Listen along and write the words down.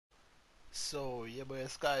So yeah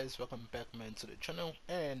boys, guys, welcome back man to the channel,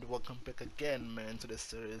 and welcome back again man to the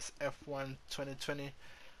series F1 2020.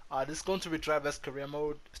 This is going to be driver's career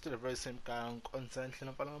mode. Still the very same guy,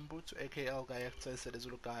 Nkonzenhle Mbuthu, aka Elgaector, said the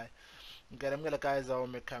Zulu guy. Okay, I'm gonna guys our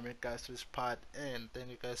mechanic guys to this part, and thank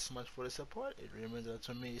you guys so much for the support. It really means a lot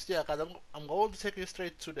to me. So yeah guys, I'm going to take you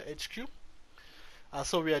straight to the HQ.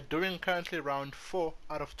 So we are doing currently round 4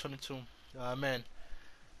 out of 22. Man,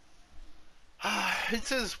 it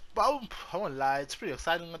says, well, I won't lie, it's pretty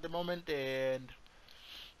exciting at the moment, and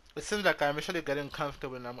it seems like I'm actually getting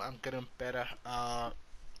comfortable and I'm getting better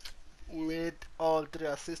with all three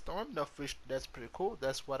assists on, of which that's pretty cool.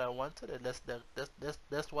 That's what I wanted, and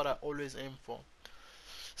that's what I always aim for.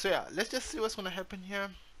 So yeah, let's just see what's gonna happen here.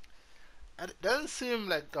 And it doesn't seem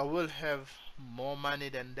like I will have more money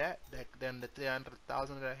than that, like than the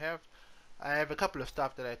 300,000 that I have. I have a couple of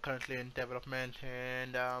stuff that are currently in development,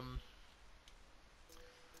 and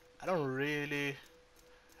I don't really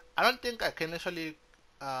I don't think I can actually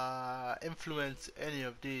influence any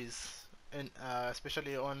of these, and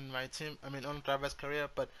especially on my team. I mean, on driver's career,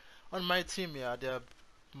 but on my team, yeah, they're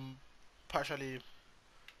mm, partially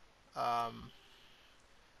um,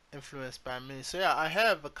 influenced by me. So yeah, I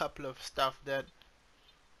have a couple of stuff that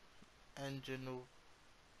engine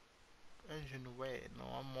engine way. No,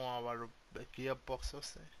 I'm more about a gearbox or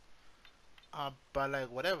say. But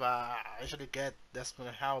like whatever I actually get, that's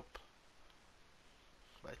gonna help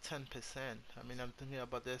by 10%. I mean, I'm thinking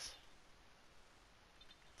about this.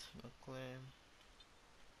 Claim.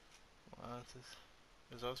 What is this?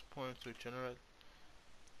 Results point to generate.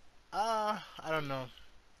 I don't know.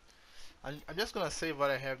 I'm just gonna save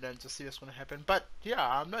what I have then to see what's gonna happen. But yeah,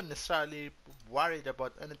 I'm not necessarily worried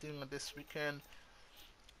about anything this weekend.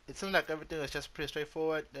 It seems like everything is just pretty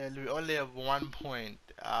straightforward, and we only have 1 point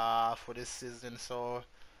for this season, so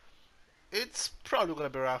it's probably gonna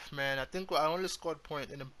be rough, man. I think I only scored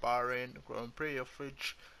point in the Bahrain Grand Prix, of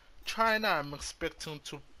which China I'm expecting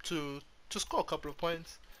to score a couple of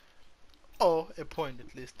points. Or a point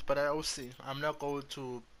at least, but I will see. I'm not going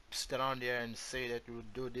to sit around here and say that you will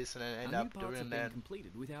do this and then end Our new up parts doing have been that.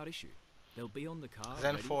 completed without issue. They'll be on the car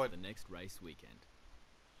Zen ready for forward, the next race weekend.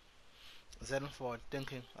 Zen forward,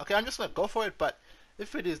 thinking. Okay, I'm just gonna go for it, but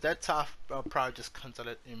if it is that tough, I'll probably just cancel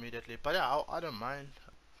it immediately. But yeah, I don't mind.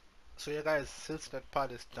 So yeah, guys, since that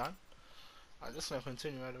part is done, I'm just gonna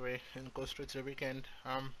continue right away and go straight to the weekend.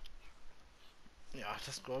 Yeah,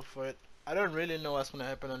 just go for it. I don't really know what's gonna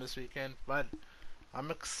happen on this weekend, but I'm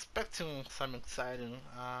expecting some exciting,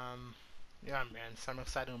 yeah, man, some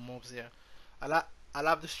exciting moves here. I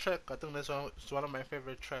love this track. I think it's one of my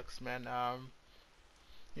favorite tracks, man.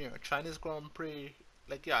 Chinese Grand Prix,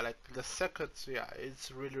 like yeah, like the circuits, yeah,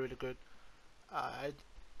 it's really good. It,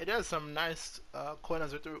 it has some nice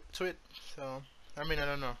corners to it. So I mean, I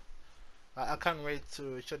don't know. I can't wait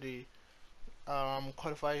to actually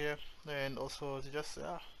qualify here and also to just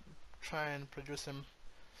try and produce him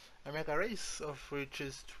and make a race of which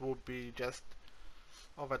is will be just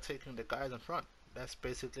overtaking the guys in front. That's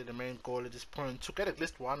basically the main goal at this point. To get at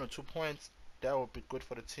least 1 or 2 points, that would be good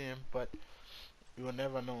for the team, but you will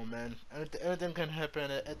never know, man. Anything can happen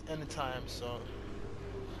at any time, so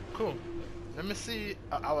cool. Let me see.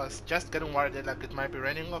 I was just getting worried that like it might be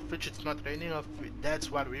raining off, which it's not raining off. That's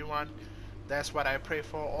what we want. That's what I pray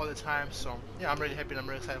for all the time. So yeah, I'm really happy. I'm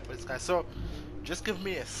really excited for this guy. So just give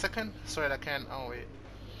me a second so that I can. Oh wait.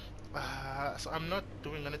 So I'm not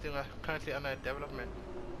doing anything currently under development.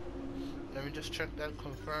 Let me just check that,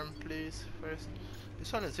 confirm please first.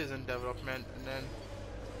 This one is in development, and then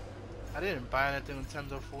I didn't buy anything in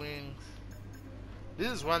terms of wings. This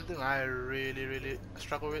is one thing I really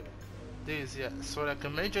struggle with. This, yeah, so like a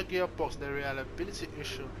major gearbox, the reliability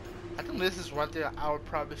issue. I think this is one thing I would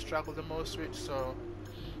probably struggle the most with, so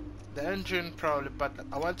the engine probably, but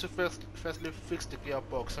I want to firstly fix the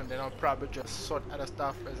gearbox, and then I'll probably just sort other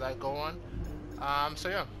stuff as I go on. So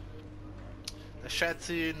yeah. The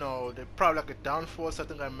chassis, no, they probably like a downforce. I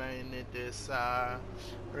think I might need this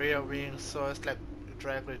rear wing, so it's like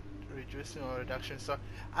drag reducing or reduction. So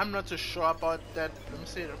I'm not too sure about that. Let me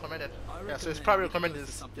see, recommended. I Yeah, so reckon it's that probably we could recommended go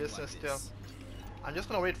for something this like still. this. I'm just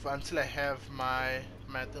gonna wait for until I have my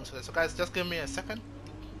things. So guys, just give me a second.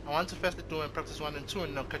 I want to firstly do and practice 1 and 2,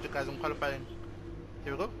 and I'll catch you guys in qualifying.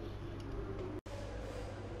 Here we go.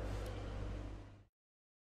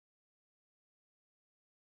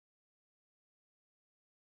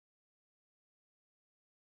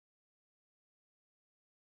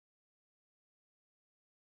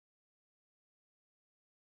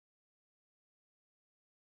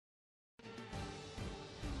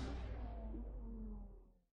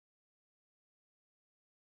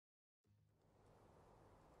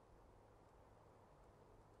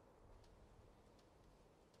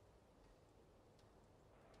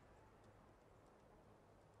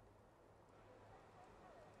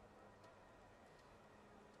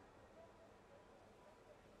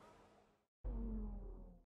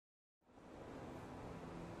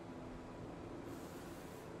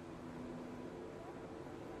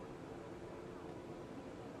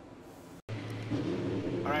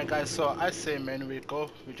 Alright guys, so I say man, we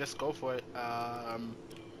just go for it. I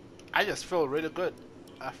just feel really good.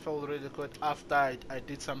 I feel really good after I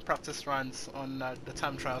did some practice runs on the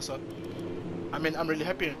time trial. So I mean, I'm really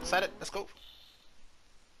happy, excited. Let's go.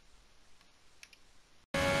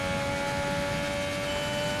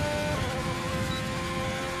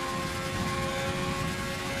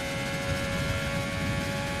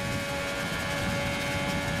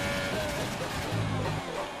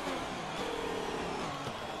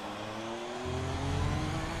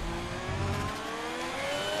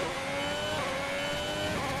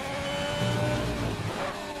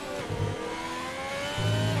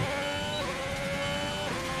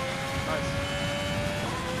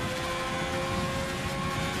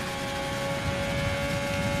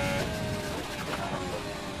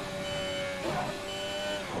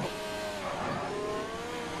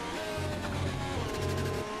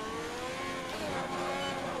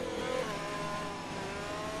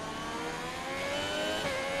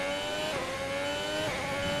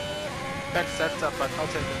 Bad setup, but I'll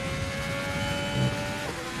take it.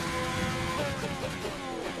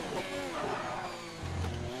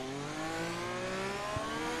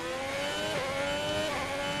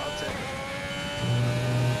 I'll take it.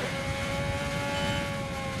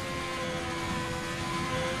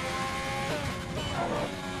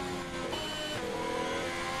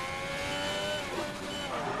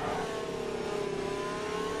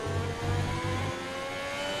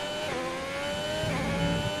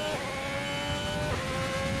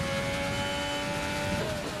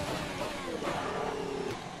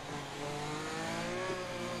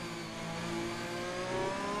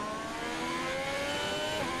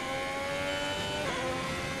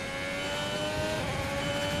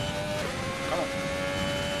 Come on.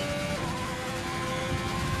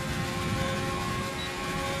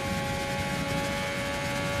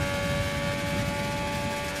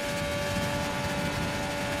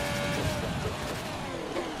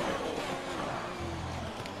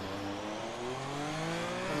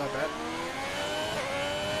 Not bad.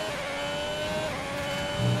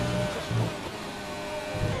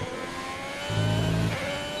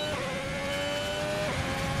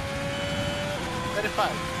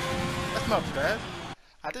 That's not bad.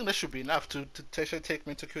 I think that should be enough to actually take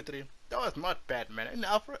me to Q3. That was not bad, man. In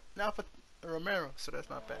Alpha Romero, so that's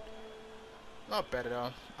not bad. Not bad at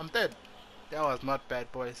all. I'm dead. That was not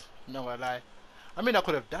bad, boys. No I lie. I mean, I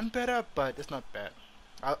could have done better, but it's not bad.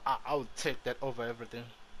 I would take that over everything.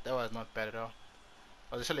 That was not bad at all.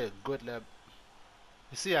 It was actually a good lap.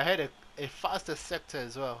 You see, I had a faster sector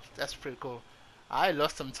as well. That's pretty cool. I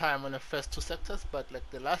lost some time on the first two sectors, but like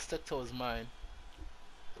the last sector was mine.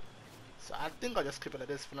 So I think I'll just keep it like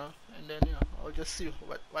this for now, and then I'll just see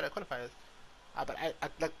what I qualify as. But I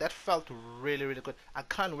like that felt really good. I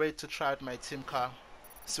can't wait to try out my team car,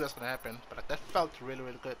 see what's gonna happen. But like, that felt really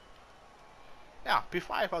good. Yeah,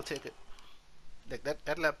 P5 I'll take it. Like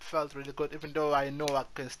that lap felt really good, even though I know I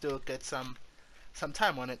can still get some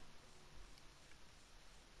time on it.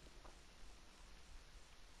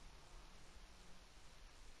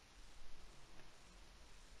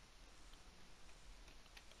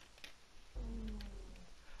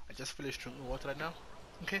 I just finished drinking water right now.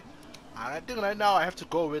 Okay. And I think right now I have to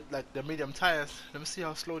go with like the medium tires. Let me see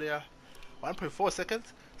how slow they are. 1.4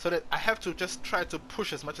 seconds. So that I have to just try to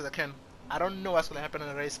push as much as I can. I don't know what's gonna happen in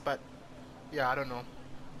the race, but yeah, I don't know.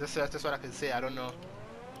 That's what I can say. I don't know.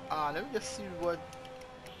 Let me just see what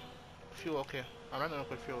fuel. Okay, I'm running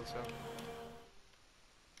out of fuel, so.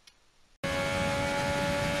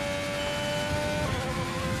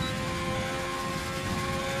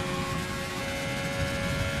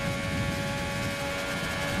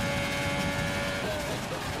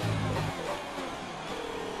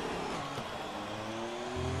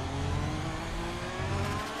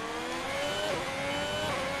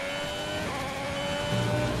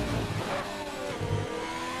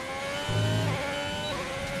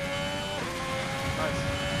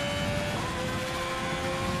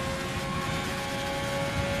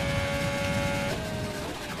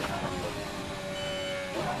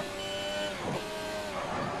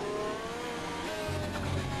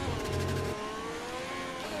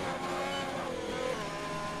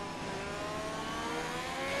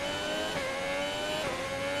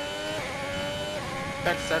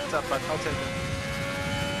 Bad setup, but I'll take it.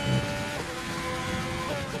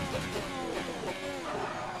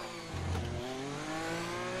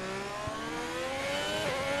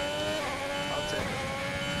 I'll take it.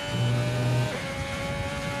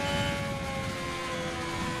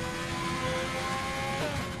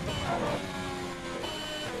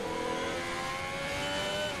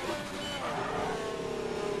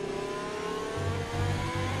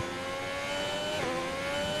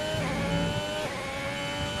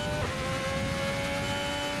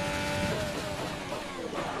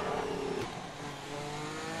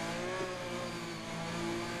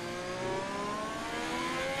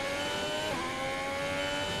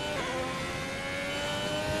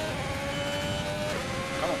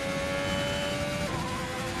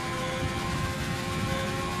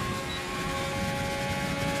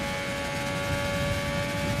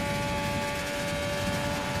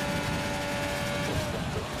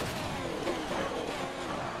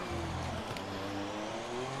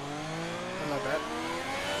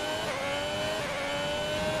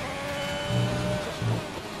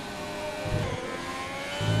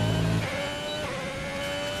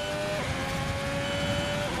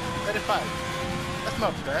 35. That's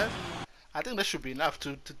not bad. I think that should be enough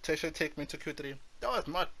to actually take me to Q3. That was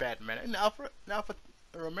not bad, man. In Alpha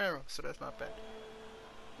Romero, so that's not bad.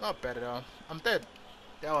 Not bad at all. I'm dead.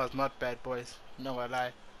 That was not bad, boys. No gonna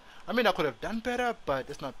lie. I mean, I could have done better, but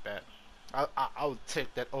it's not bad. I would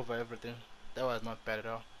take that over everything. That was not bad at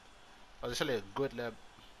all. It was actually a good lap.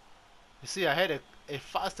 You see, I had a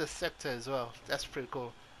faster sector as well. That's pretty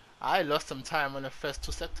cool. I lost some time on the first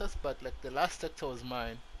two sectors, but like the last sector was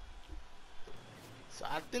mine. So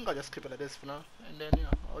I think I'll just keep it like this for now, and then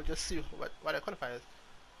I'll just see what I qualify as.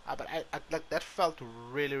 But I like that felt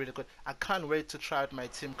really good. I can't wait to try out my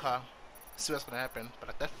team car, see what's gonna happen. But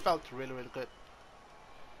like, that felt really good.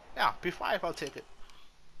 Yeah, P5 I'll take it.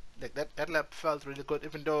 Like that lap felt really good,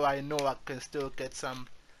 even though I know I can still get some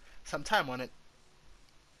time on it.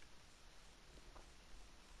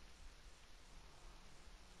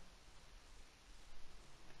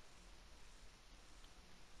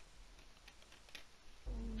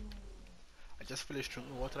 I just finished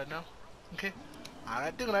drinking water right now. Okay. And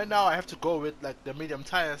I think right now I have to go with like the medium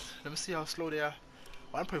tires. Let me see how slow they are.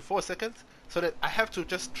 1.4 seconds. So that I have to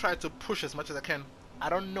just try to push as much as I can. I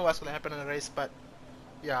don't know what's gonna happen in the race, but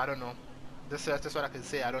yeah, I don't know. That's what I can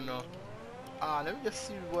say. I don't know. Let me just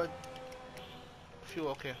see what fuel.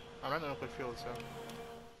 Okay, I'm running up with fuel, so.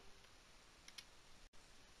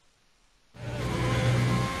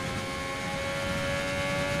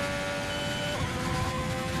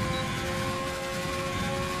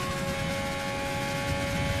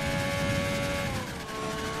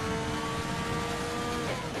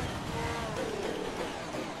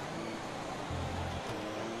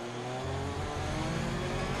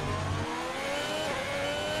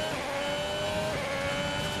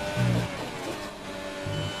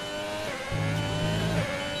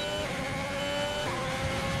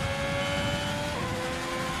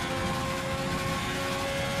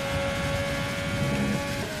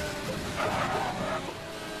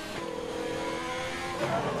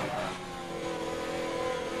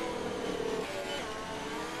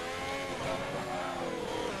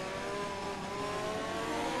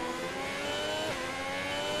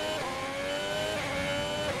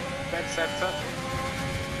 Bad sector.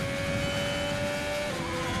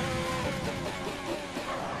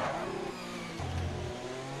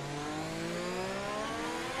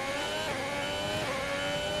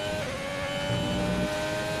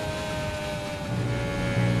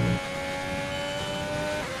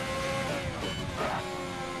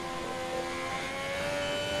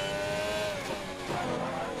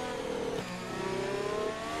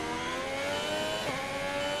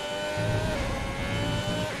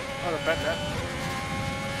 Not a bad lap.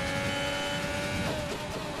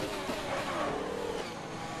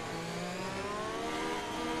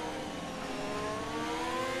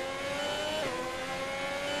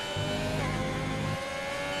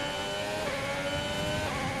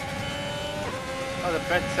 Oh, the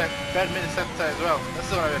bad mid sector as well. That's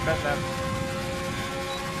gonna be a bad lap.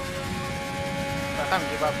 I can't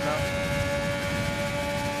give up now.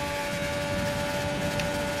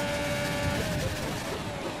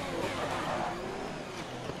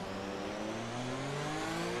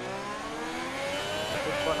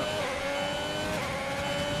 Good corner.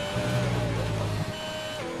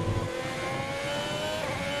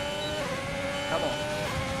 Come on.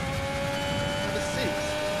 Number 6.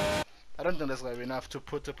 I don't think that's gonna be enough to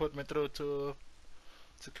put me through to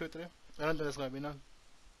Q3. I don't think that's gonna be enough.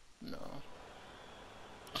 No.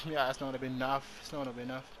 Yeah, it's not gonna be enough. It's not gonna be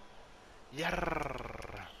enough. Yeah.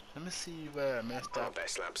 Let me see where I messed Our up.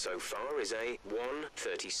 best lap so far is a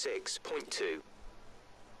 1:36.2.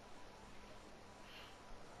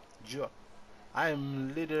 Joe. I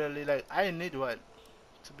am literally like, I need what?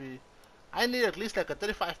 To be. I need at least like a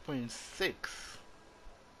 35.6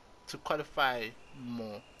 to qualify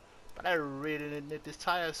more. But I really need this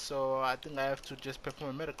tire, so I think I have to just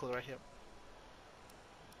perform a medical right here.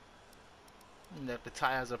 Like the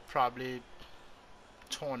tires are probably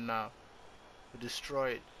torn now,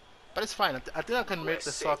 destroyed. But it's fine. I think I can make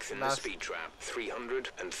the soft in the last. speed trap,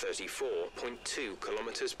 334.2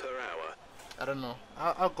 kilometers per hour. I don't know.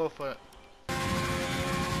 I'll go for it.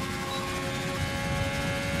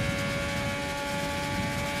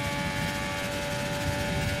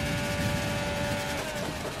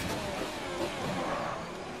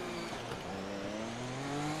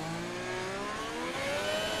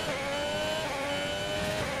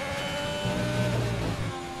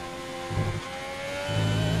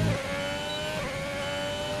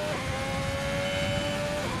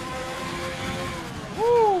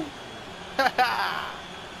 Woo!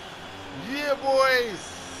 Yeah, boys!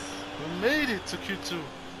 We made it to Q2.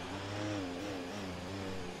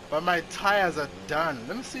 but my tires are done.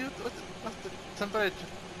 Let me see what's the temperature.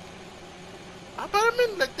 But I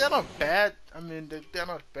mean, like, they're not bad. I mean, they're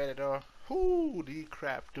not bad at all. Holy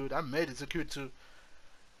crap, dude! I made it to Q2.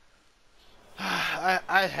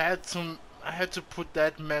 I had to put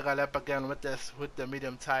that mega lap again with the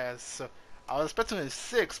medium tires. So I was expecting a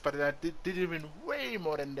 6, but I did even way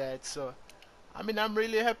more than that. So I mean, I'm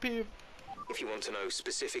really happy. If you want to know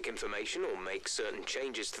specific information or make certain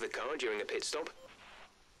changes to the car during a pit stop,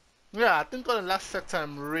 Yeah, I think on the last sector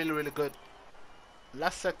I'm really good.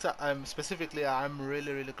 Last sector specifically I'm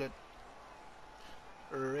really good.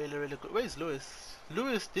 Really good. Where's Lewis?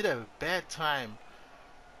 Lewis did a bad time.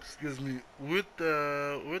 Excuse me, with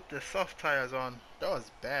the soft tires on. That was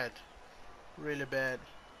bad. Really bad.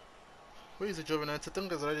 Where is the Juvenile? I think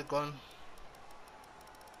it's already gone.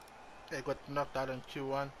 They got knocked out in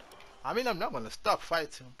Q1. I mean, I'm not gonna stop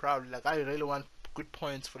fighting. Probably, like, I really want good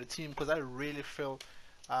points for the team because I really feel,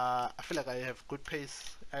 I feel like I have good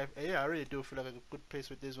pace. Yeah, I really do feel like I have good pace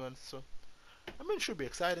with this one. So, I mean, it should be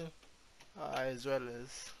exciting, as well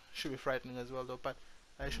as should be frightening as well, though. But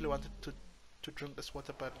I actually wanted to drink this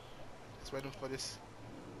water, but it's waiting for this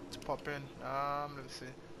to pop in. Let me see.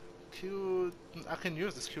 I can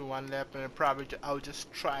use this Q1 lap, and probably I'll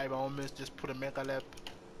just try by all means just put a mega lap.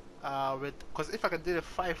 Because if I can do a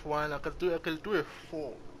 5-1, I could do a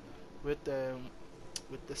 4 with the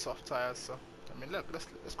soft tires. So I mean, look,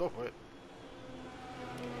 let's go for it.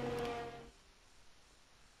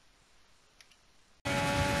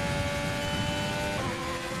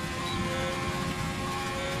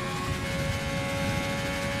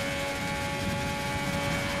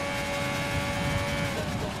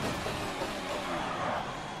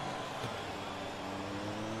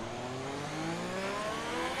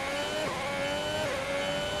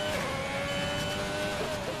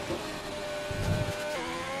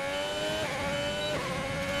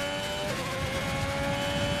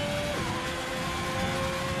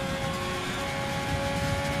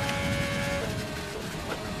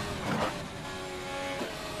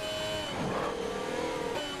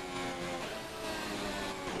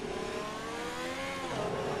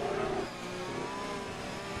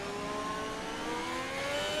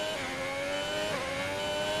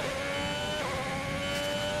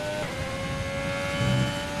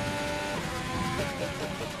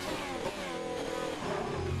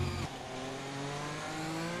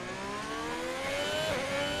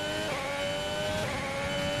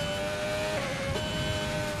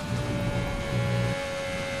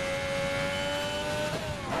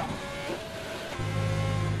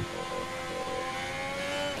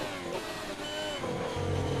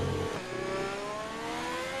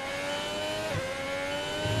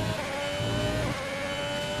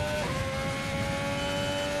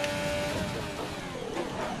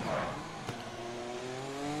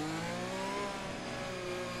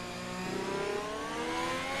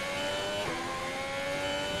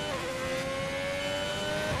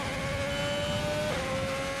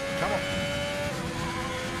 Come on.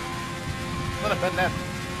 Not a bad lap.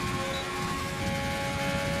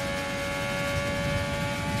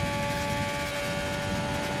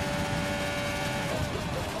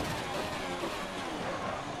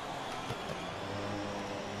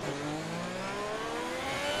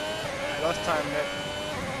 Last time lap.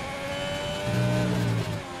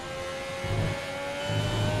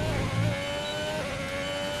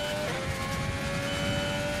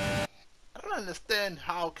 I don't understand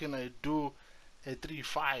how can I do a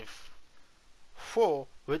 3.5.4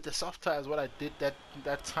 with the soft tires what I did that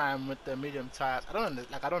time with the medium tires. I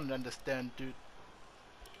don't understand, dude.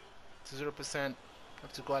 To 0%.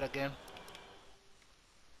 Have to go out again.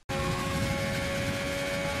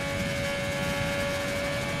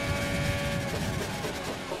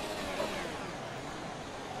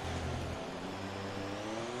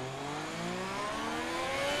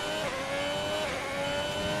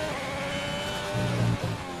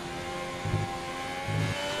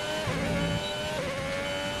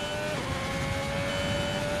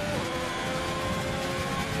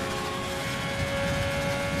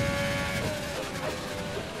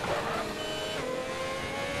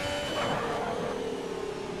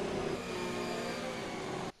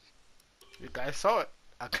 You guys saw it.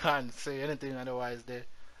 I can't say anything otherwise there.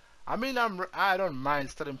 I mean, I don't mind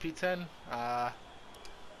starting P10.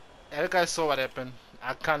 You guys saw what happened.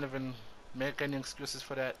 I can't even make any excuses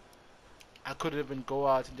for that. I couldn't even go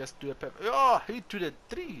out and just do a pep. Oh, he did a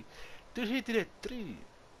 3. Dude, he did a 3.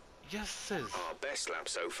 Yes, sis. our best lap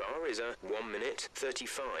so far is a 1 minute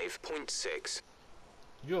 35.6.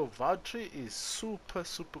 Yo, Valtteri is super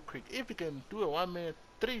quick. If you can do a 1 minute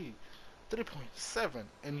 3, 3.7,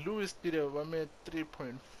 and Lewis did a 1 minute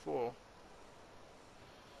 3.4.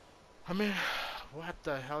 I mean, what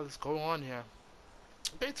the hell is going on here?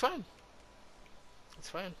 Okay, it's fine. It's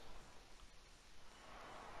fine.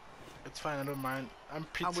 It's fine, I don't mind. I'm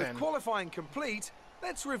P10. And with qualifying complete,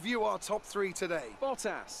 let's review our top 3 today.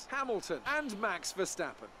 Bottas, Hamilton and Max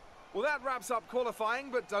Verstappen. Well, that wraps up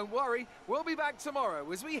qualifying, but don't worry, we'll be back tomorrow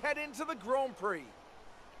as we head into the Grand Prix.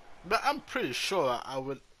 But I'm pretty sure I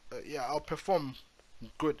will, yeah, I'll perform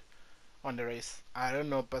good on the race. I don't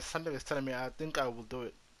know, but something is telling me I think I will do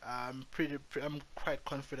it. I'm quite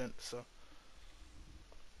confident, so.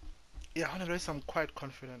 Yeah, on the race I'm quite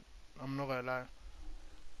confident. I'm not gonna lie.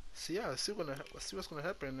 So yeah, let's see what's gonna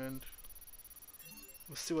happen, and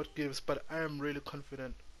we'll see what gives. But I am really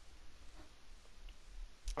confident.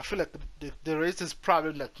 I feel like the race is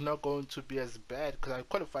probably like not going to be as bad because I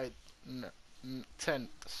qualified 10th,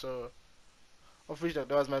 so of which that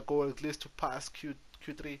was my goal, at least to pass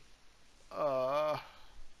Q3.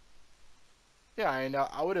 Yeah, and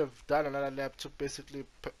I would have done another lap to basically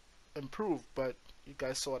improve, but you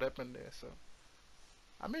guys saw what happened there. So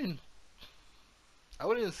I mean, I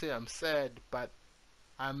wouldn't say I'm sad, but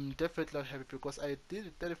I'm definitely not happy because I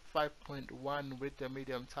did 35.1 with the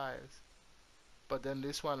medium tires. But then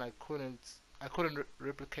this one I couldn't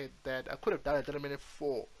replicate that. I could have done it at 1 minute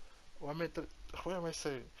 4. 1 minute, what am I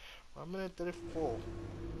saying? 1 minute 34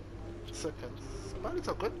 seconds. But it's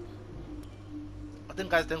all good. I think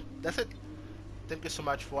guys, that's it. Thank you so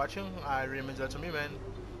much for watching. I really enjoyed to me, man.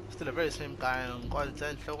 Still a very same guy,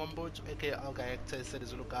 Nkonzenhle Mbuthu, aka Elgaector, said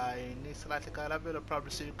Zulu guy. I'll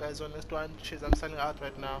probably see you guys on next one. Cheers, I'm signing out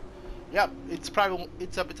right now. Yeah, it's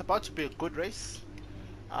about to be a good race.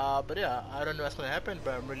 But yeah, I don't know what's gonna happen,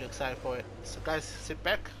 but I'm really excited for it. So guys, sit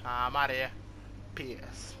back. I'm out of here.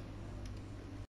 PS.